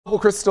Local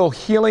crystal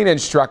healing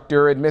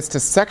instructor admits to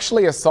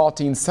sexually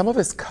assaulting some of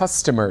his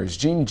customers.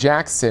 Gene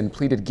Jackson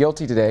pleaded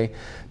guilty today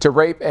to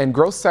rape and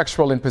gross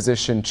sexual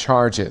imposition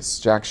charges.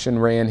 Jackson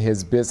ran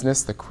his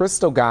business, The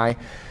Crystal Guy,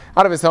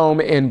 out of his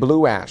home in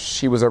Blue Ash.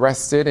 He was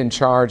arrested and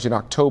charged in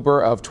October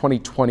of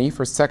 2020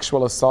 for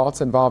sexual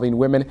assaults involving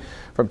women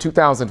from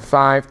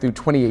 2005 through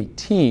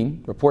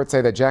 2018. Reports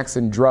say that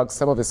Jackson drugged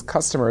some of his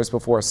customers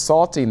before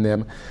assaulting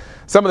them.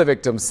 Some of the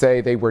victims say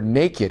they were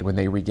naked when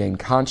they regained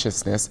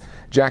consciousness.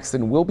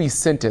 Jackson will be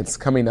sentenced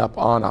coming up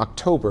on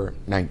October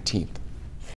 19th.